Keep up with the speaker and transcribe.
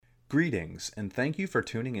Greetings, and thank you for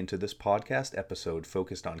tuning into this podcast episode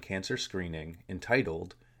focused on cancer screening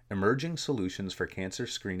entitled Emerging Solutions for Cancer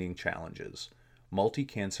Screening Challenges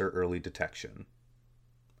Multi-Cancer Early Detection.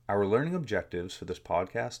 Our learning objectives for this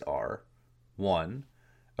podcast are 1.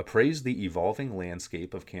 Appraise the evolving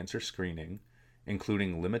landscape of cancer screening,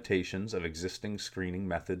 including limitations of existing screening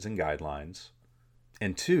methods and guidelines,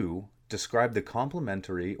 and 2. Describe the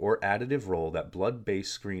complementary or additive role that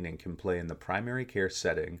blood-based screening can play in the primary care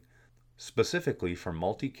setting, specifically for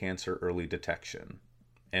multi-cancer early detection,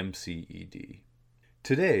 MCED.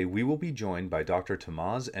 Today, we will be joined by Dr.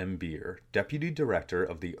 Tamaz M. Beer, Deputy Director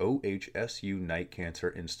of the OHSU Knight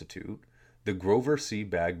Cancer Institute, the Grover C.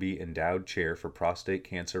 Bagby Endowed Chair for Prostate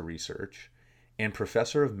Cancer Research, and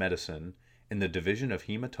Professor of Medicine in the Division of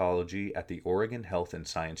Hematology at the Oregon Health and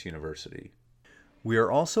Science University. We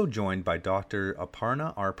are also joined by Dr.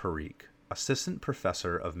 Aparna R. Parikh, Assistant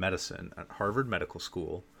Professor of Medicine at Harvard Medical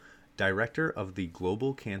School, Director of the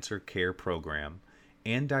Global Cancer Care Program,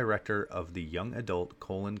 and Director of the Young Adult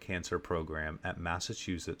Colon Cancer Program at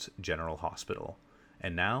Massachusetts General Hospital.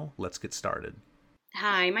 And now, let's get started.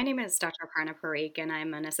 Hi, my name is Dr. Aparna Parikh, and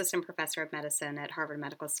I'm an Assistant Professor of Medicine at Harvard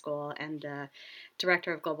Medical School and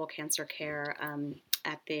Director of Global Cancer Care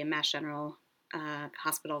at the Mass General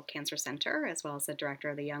Hospital Cancer Center, as well as the Director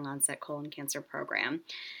of the Young Onset Colon Cancer Program.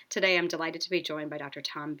 Today, I'm delighted to be joined by Dr.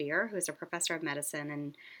 Tom Beer, who is a Professor of Medicine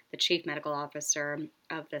and the Chief Medical Officer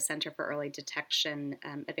of the Center for Early Detection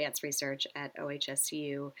Advanced Research at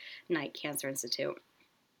OHSU Knight Cancer Institute.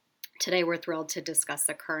 Today, we're thrilled to discuss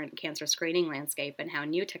the current cancer screening landscape and how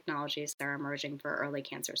new technologies are emerging for early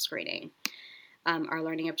cancer screening. Our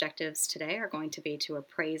learning objectives today are going to be to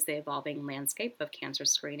appraise the evolving landscape of cancer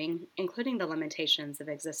screening, including the limitations of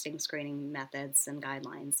existing screening methods and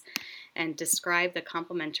guidelines, and describe the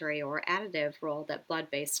complementary or additive role that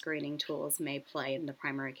blood-based screening tools may play in the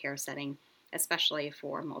primary care setting, especially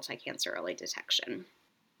for multi-cancer early detection.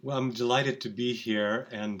 Well, I'm delighted to be here,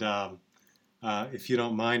 and if you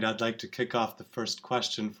don't mind, I'd like to kick off the first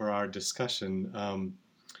question for our discussion.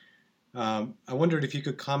 I wondered if you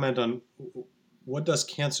could comment on what does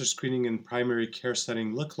cancer screening in primary care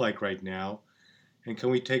setting look like right now, and can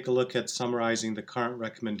we take a look at summarizing the current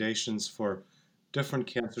recommendations for different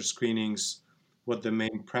cancer screenings, what the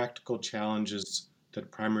main practical challenges that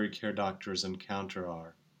primary care doctors encounter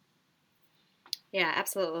are? Yeah,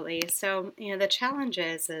 absolutely. So, the challenge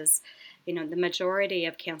is, the majority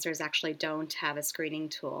of cancers actually don't have a screening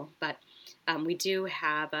tool, but we do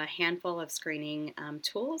have a handful of screening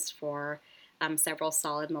tools for several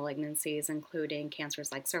solid malignancies, including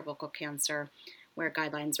cancers like cervical cancer, where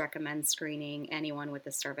guidelines recommend screening anyone with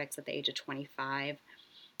the cervix at the age of 25,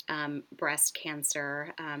 breast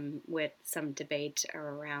cancer, with some debate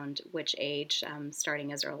around which age,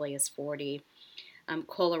 starting as early as 40,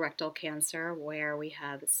 colorectal cancer, where we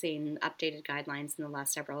have seen updated guidelines in the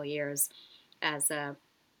last several years as a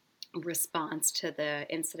response to the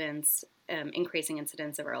increasing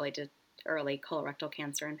incidence of early colorectal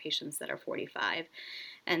cancer in patients that are 45.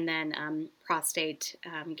 And then prostate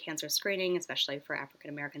cancer screening, especially for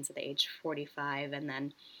African Americans at the age 45. And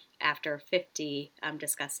then after 50,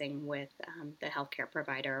 discussing with the healthcare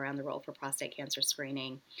provider around the role for prostate cancer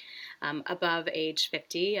screening. Above age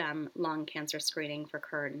 50, lung cancer screening for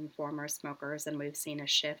current and former smokers. And we've seen a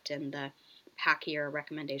shift in the PAC-year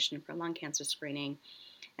recommendation for lung cancer screening.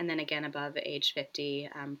 And then again, above age 50,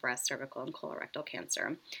 breast, cervical, and colorectal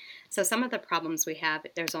cancer. So some of the problems we have,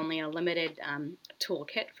 there's only a limited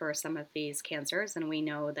toolkit for some of these cancers, and we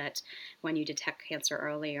know that when you detect cancer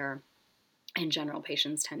earlier, in general,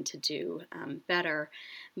 patients tend to do better.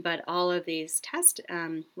 But all of these tests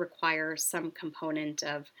require some component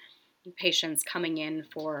of patients coming in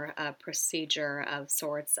for a procedure of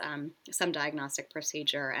sorts, some diagnostic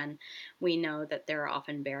procedure, and we know that there are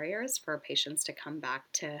often barriers for patients to come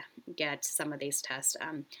back to get some of these tests,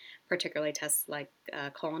 particularly tests like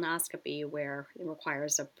colonoscopy, where it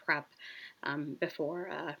requires a prep before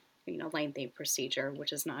a lengthy procedure,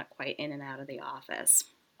 which is not quite in and out of the office.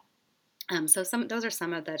 So those are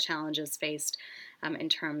some of the challenges faced in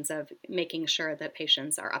terms of making sure that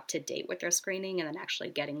patients are up to date with their screening and then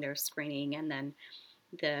actually getting their screening, and then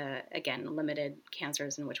the, again, limited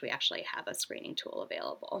cancers in which we actually have a screening tool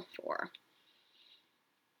available for.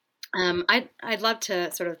 I'd love to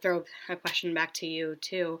sort of throw a question back to you,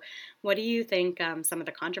 too. What do you think some of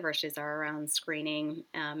the controversies are around screening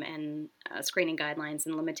and screening guidelines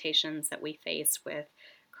and limitations that we face with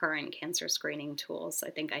current cancer screening tools? I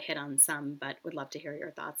think I hit on some, but would love to hear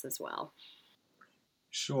your thoughts as well.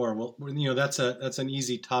 Sure. Well, that's an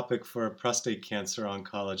easy topic for a prostate cancer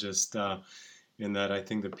oncologist, in that I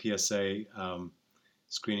think the PSA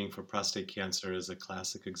screening for prostate cancer is a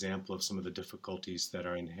classic example of some of the difficulties that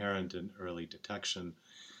are inherent in early detection.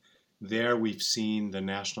 There, we've seen the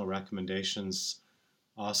national recommendations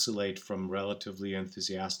oscillate from relatively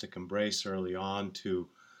enthusiastic embrace early on to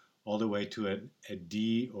all the way to a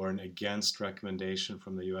D or an against recommendation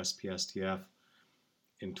from the USPSTF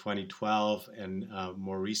in 2012, and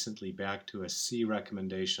more recently back to a C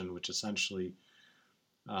recommendation, which essentially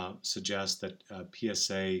suggests that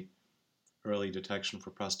PSA early detection for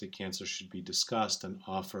prostate cancer should be discussed and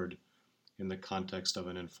offered in the context of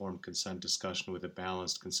an informed consent discussion with a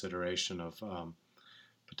balanced consideration of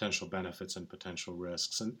potential benefits and potential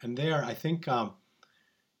risks. And there, I think,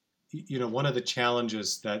 one of the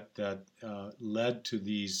challenges that led to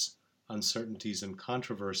these uncertainties and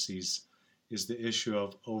controversies is the issue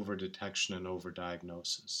of over-detection and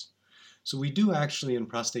over-diagnosis. So we do actually in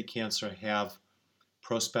prostate cancer have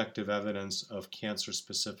prospective evidence of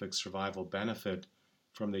cancer-specific survival benefit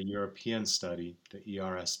from the European study, the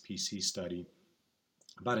ERSPC study,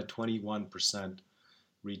 about a 21%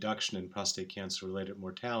 reduction in prostate cancer-related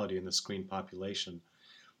mortality in the screened population.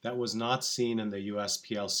 That was not seen in the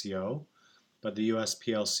USPLCO, but the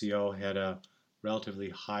USPLCO had a relatively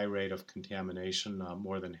high rate of contamination.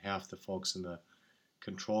 More than half the folks in the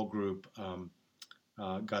control group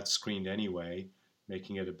got screened anyway,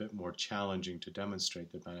 making it a bit more challenging to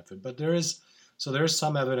demonstrate the benefit. But there is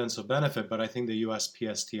some evidence of benefit, but I think the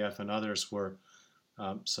USPSTF and others were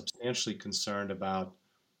substantially concerned about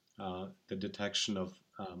the detection of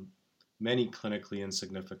many clinically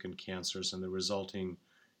insignificant cancers and the resulting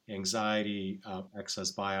anxiety,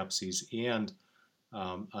 excess biopsies, and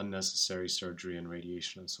unnecessary surgery and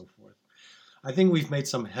radiation and so forth. I think we've made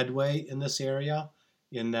some headway in this area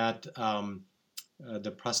in that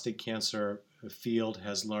the prostate cancer field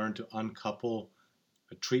has learned to uncouple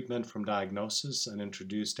a treatment from diagnosis and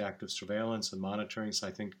introduced active surveillance and monitoring. So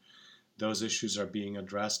I think those issues are being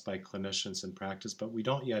addressed by clinicians in practice, but we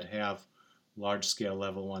don't yet have large-scale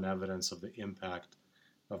level 1 evidence of the impact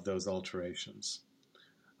of those alterations.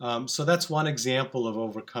 So that's one example of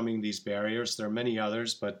overcoming these barriers. There are many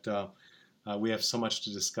others, but we have so much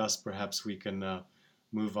to discuss. Perhaps we can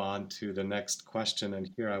move on to the next question.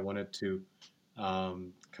 And here I wanted to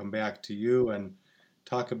come back to you and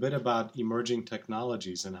talk a bit about emerging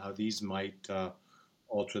technologies and how these might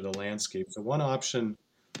alter the landscape. So one option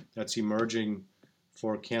that's emerging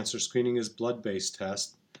for cancer screening is blood-based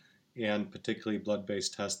tests, and particularly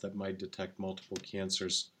blood-based tests that might detect multiple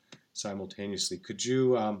cancers simultaneously. Could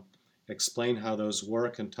you explain how those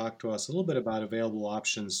work and talk to us a little bit about available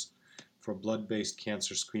options for blood-based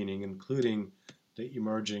cancer screening, including the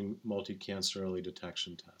emerging multi-cancer early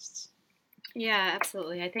detection tests? Yeah,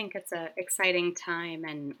 absolutely. I think it's an exciting time,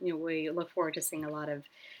 and we look forward to seeing a lot of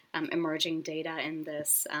emerging data in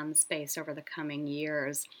this space over the coming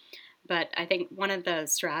years. But I think one of the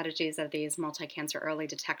strategies of these multi-cancer early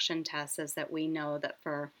detection tests is that we know that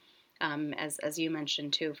for, as you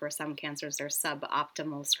mentioned too, for some cancers there's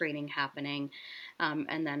suboptimal screening happening,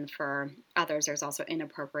 and then for others there's also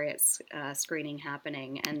inappropriate screening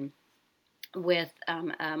happening. And with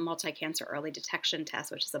a multi-cancer early detection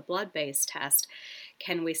test, which is a blood-based test,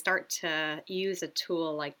 can we start to use a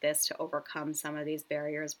tool like this to overcome some of these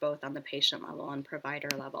barriers, both on the patient level and provider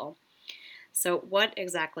level? So what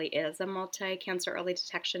exactly is a multi-cancer early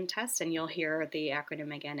detection test? And you'll hear the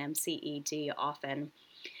acronym again, MCED, often.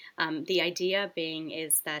 The idea being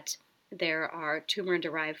is that there are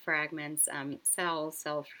tumor-derived fragments, cells,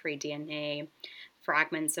 cell-free DNA,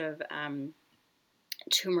 fragments of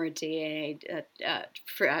tumor DNA,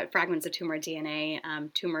 fragments of tumor DNA.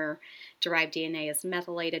 Tumor-derived DNA is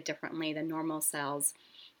methylated differently than normal cells.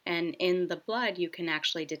 And in the blood, you can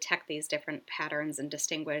actually detect these different patterns and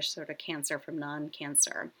distinguish sort of cancer from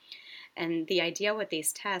non-cancer. And the idea with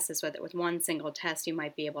these tests is that with one single test, you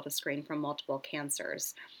might be able to screen for multiple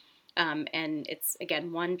cancers. And it's,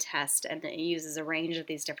 again, one test, and it uses a range of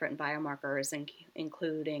these different biomarkers,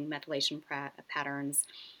 including methylation patterns,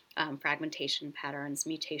 fragmentation patterns,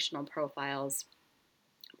 mutational profiles,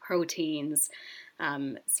 proteins,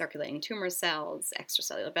 circulating tumor cells,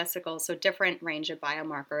 extracellular vesicles, so different range of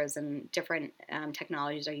biomarkers, and different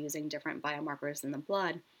technologies are using different biomarkers in the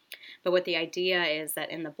blood. But what the idea is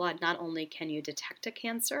that in the blood, not only can you detect a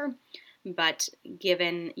cancer, but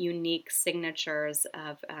given unique signatures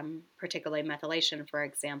of particularly methylation, for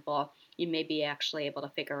example, you may be actually able to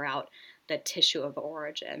figure out the tissue of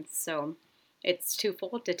origin. So it's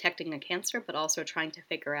twofold, detecting a cancer, but also trying to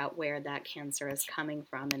figure out where that cancer is coming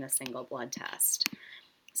from in a single blood test.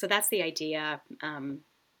 So that's the idea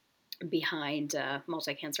behind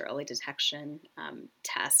multi-cancer early detection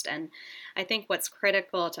test. And I think what's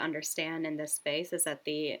critical to understand in this space is that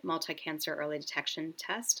the multi-cancer early detection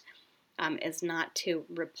test is not to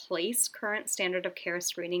replace current standard of care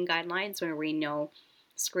screening guidelines, where we know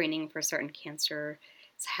screening for certain cancers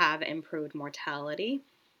have improved mortality,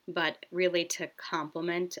 but really to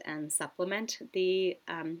complement and supplement the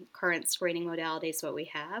current screening modalities what we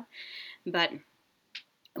have. But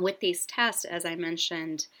with these tests, as I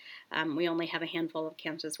mentioned, we only have a handful of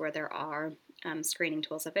cancers where there are screening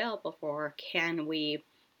tools available for. Can we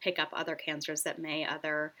pick up other cancers that may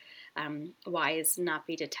otherwise not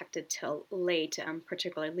be detected till late,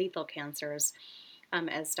 particularly lethal cancers?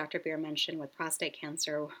 As Dr. Beer mentioned with prostate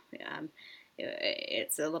cancer,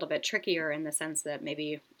 it's a little bit trickier in the sense that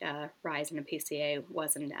maybe rise in a PCA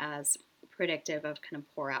wasn't as predictive of kind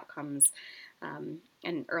of poor outcomes.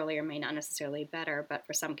 And earlier may not necessarily be better, but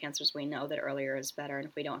for some cancers we know that earlier is better. And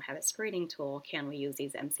if we don't have a screening tool, can we use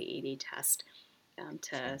these MCED tests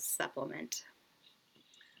to supplement?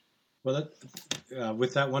 Well,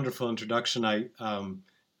 with that wonderful introduction, I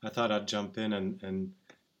thought I'd jump in and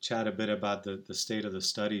chat a bit about the state of the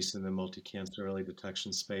studies in the multi-cancer early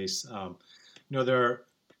detection space. There are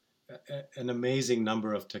an amazing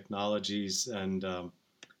number of technologies and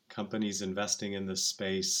companies investing in this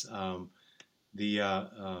space. They are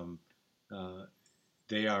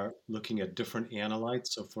looking at different analytes.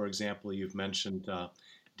 So, for example, you've mentioned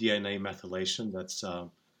DNA methylation. That's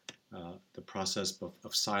the process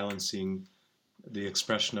of silencing the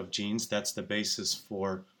expression of genes. That's the basis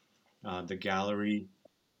for the Galleri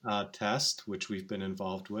test, which we've been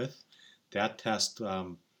involved with. That test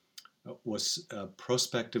was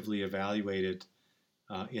prospectively evaluated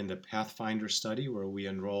in the Pathfinder study, where we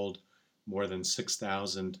enrolled more than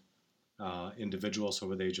 6,000 individuals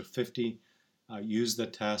over the age of 50, used the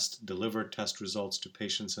test, delivered test results to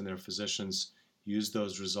patients and their physicians, used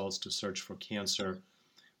those results to search for cancer.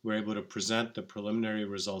 We're able to present the preliminary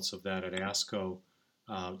results of that at ASCO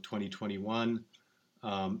 2021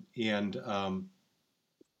 and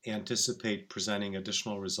anticipate presenting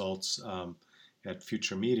additional results at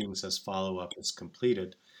future meetings as follow-up is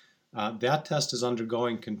completed. That test is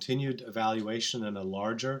undergoing continued evaluation in a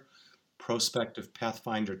larger prospective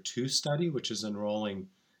Pathfinder 2 study, which is enrolling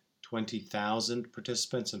 20,000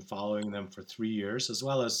 participants and following them for 3 years, as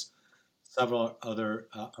well as several other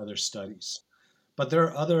studies. But there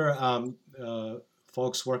are other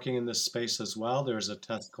folks working in this space as well. There's a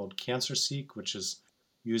test called CancerSeek, which is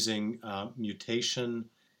using mutation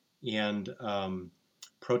and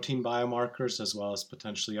protein biomarkers, as well as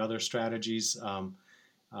potentially other strategies.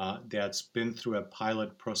 That's been through a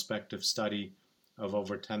pilot prospective study of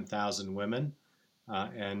over 10,000 women,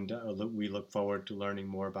 and we look forward to learning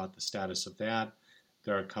more about the status of that.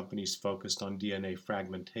 There are companies focused on DNA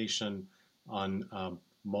fragmentation, on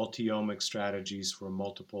multi-omic strategies where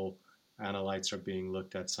multiple analytes are being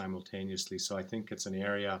looked at simultaneously. So I think it's an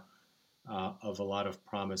area of a lot of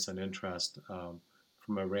promise and interest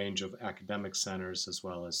from a range of academic centers as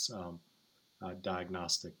well as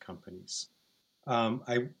diagnostic companies.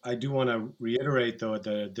 I do want to reiterate, though, that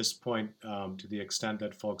at this point, to the extent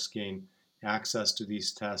that folks gain access to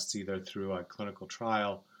these tests, either through a clinical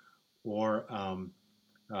trial or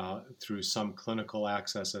through some clinical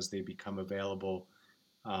access as they become available,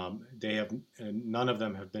 none of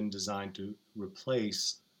them have been designed to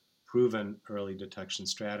replace proven early detection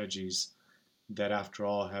strategies that, after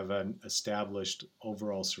all, have an established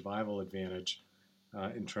overall survival advantage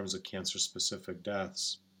in terms of cancer-specific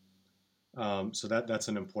deaths. So that's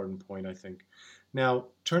an important point, I think. Now,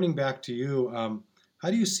 turning back to you, how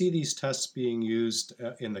do you see these tests being used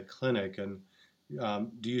in the clinic, and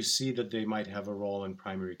do you see that they might have a role in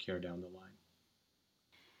primary care down the line?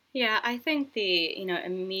 Yeah, I think the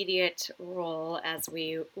immediate role as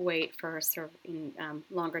we wait for sort of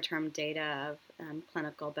longer term data of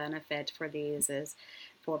clinical benefit for these is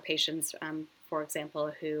for patients, for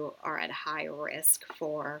example, who are at high risk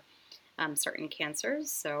for certain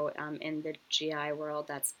cancers. So in the GI world,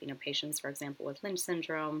 that's patients, for example, with Lynch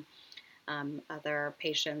syndrome, other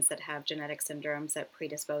patients that have genetic syndromes that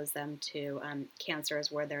predispose them to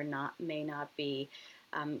cancers where there may not be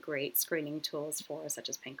great screening tools for, such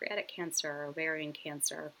as pancreatic cancer, ovarian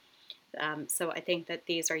cancer. So I think that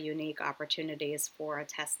these are unique opportunities for a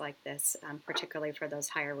test like this, particularly for those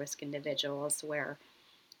higher risk individuals where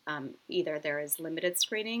either there is limited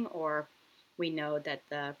screening or we know that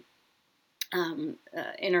the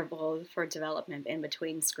interval for development in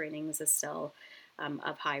between screenings is still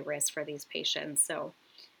of high risk for these patients. So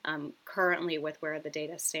currently, with where the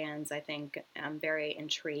data stands, I think I'm very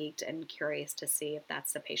intrigued and curious to see if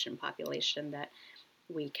that's the patient population that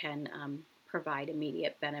we can provide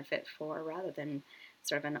immediate benefit for, rather than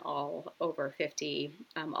sort of an all over 50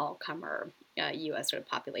 all-comer U.S. sort of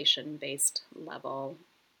population-based level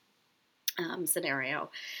scenario.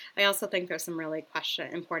 I also think there's some really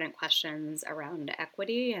important questions around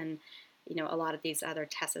equity, and a lot of these other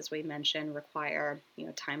tests, as we mentioned, require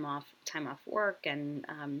time off work, and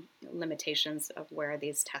limitations of where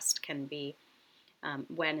these tests can be,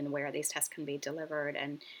 when and where these tests can be delivered,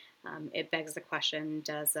 and it begs the question: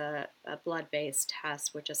 does a blood-based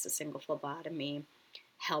test with just a single phlebotomy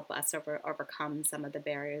help us overcome some of the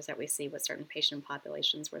barriers that we see with certain patient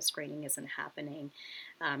populations where screening isn't happening?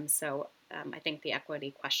 I think the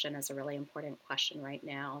equity question is a really important question right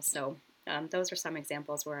now. So those are some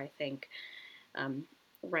examples where I think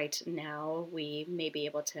right now we may be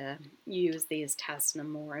able to use these tests in a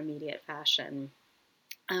more immediate fashion.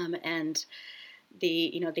 And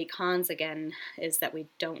the cons, again, is that we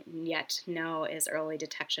don't yet know, is early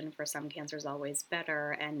detection for some cancers always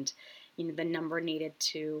better, and the number needed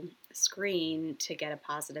to screen to get a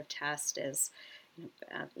positive test is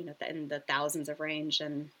in the thousands of range,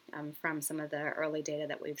 and from some of the early data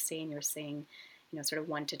that we've seen, you're seeing sort of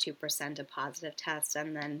 1% to 2% of positive tests,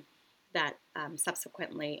 and then that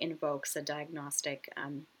subsequently invokes a diagnostic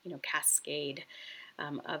cascade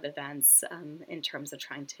of events in terms of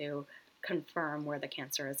trying to confirm where the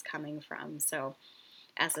cancer is coming from. So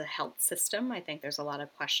as a health system, I think there's a lot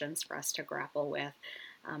of questions for us to grapple with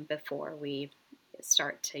before we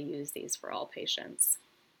start to use these for all patients.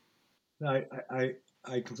 I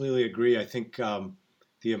completely agree. I think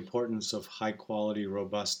the importance of high quality,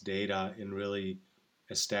 robust data in really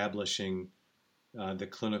establishing the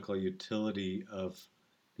clinical utility of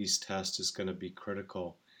these tests is going to be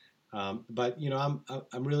critical. But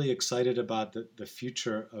I'm really excited about the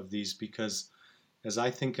future of these, because as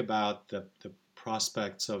I think about the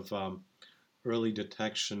prospects of early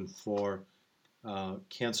detection for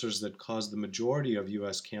cancers that cause the majority of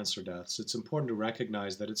U.S. cancer deaths, it's important to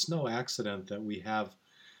recognize that it's no accident that we have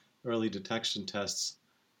early detection tests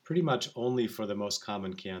pretty much only for the most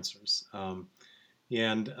common cancers.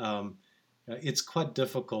 It's quite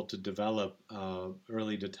difficult to develop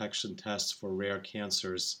early detection tests for rare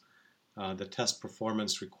cancers. The test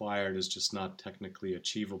performance required is just not technically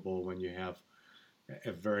achievable when you have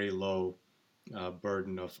a very low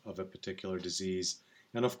burden of a particular disease.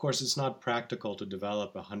 And of course, it's not practical to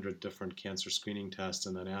develop 100 different cancer screening tests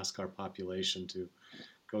and then ask our population to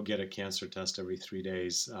go get a cancer test every 3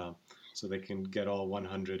 days so they can get all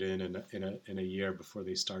 100 in a year before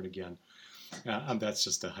they start again. That's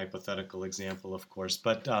just a hypothetical example, of course.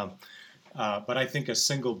 But I think a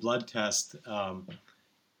single blood test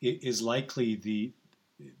is likely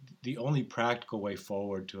the only practical way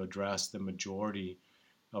forward to address the majority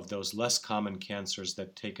of those less common cancers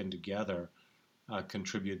that, taken together,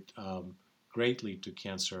 contribute greatly to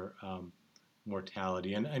cancer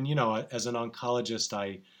mortality. And as an oncologist,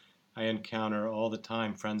 I encounter all the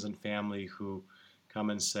time friends and family who come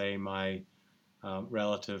and say, my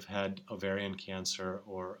relative had ovarian cancer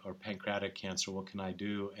or pancreatic cancer. What can I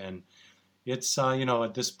do? And it's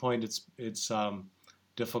at this point it's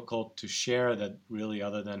difficult to share that really,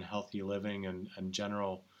 other than healthy living and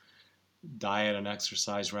general diet and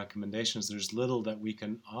exercise recommendations, there's little that we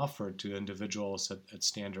can offer to individuals at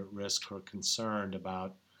standard risk who are concerned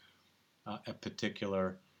about a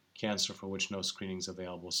particular cancer for which no screening is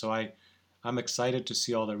available. So I'm excited to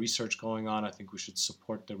see all the research going on. I think we should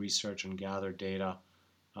support the research and gather data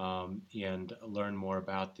and learn more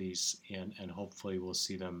about these, and hopefully we'll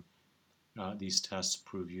see these tests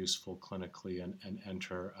prove useful clinically and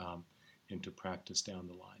enter into practice down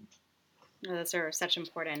the line. Those are such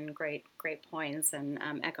important, great points, and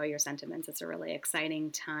echo your sentiments. It's a really exciting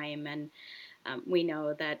time, and we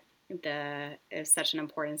know that there's such an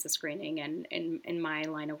importance of screening. And in my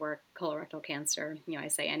line of work, colorectal cancer, I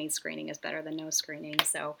say any screening is better than no screening.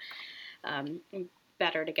 So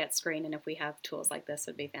better to get screened, and if we have tools like this,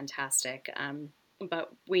 would be fantastic.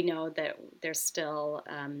 But we know that there's still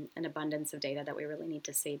an abundance of data that we really need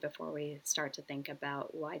to see before we start to think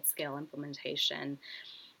about wide-scale implementation.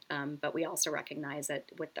 But we also recognize that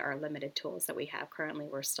with our limited tools that we have currently,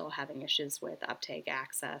 we're still having issues with uptake,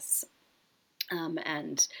 access,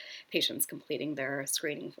 and patients completing their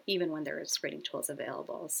screening, even when there are screening tools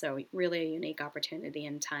available. So really a unique opportunity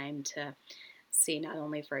in time to see not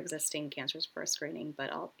only for existing cancers for screening, but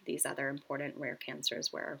all these other important rare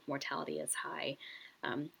cancers where mortality is high.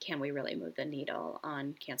 Can we really move the needle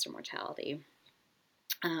on cancer mortality?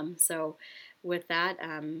 So with that,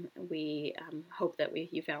 we hope that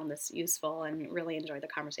you found this useful, and really enjoyed the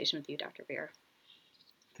conversation with you, Dr. Beer.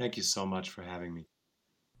 Thank you so much for having me.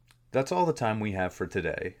 That's all the time we have for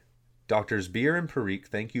today. Doctors Beer and Parikh,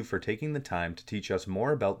 thank you for taking the time to teach us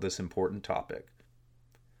more about this important topic.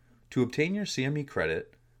 To obtain your CME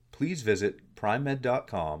credit, please visit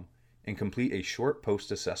primemed.com and complete a short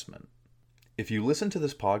post-assessment. If you listen to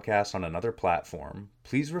this podcast on another platform,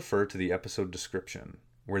 please refer to the episode description,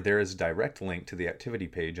 where there is a direct link to the activity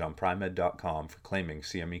page on primemed.com for claiming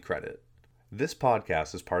CME credit. This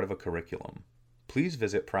podcast is part of a curriculum. Please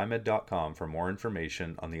visit primemed.com for more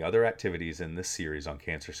information on the other activities in this series on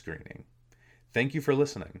cancer screening. Thank you for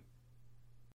listening.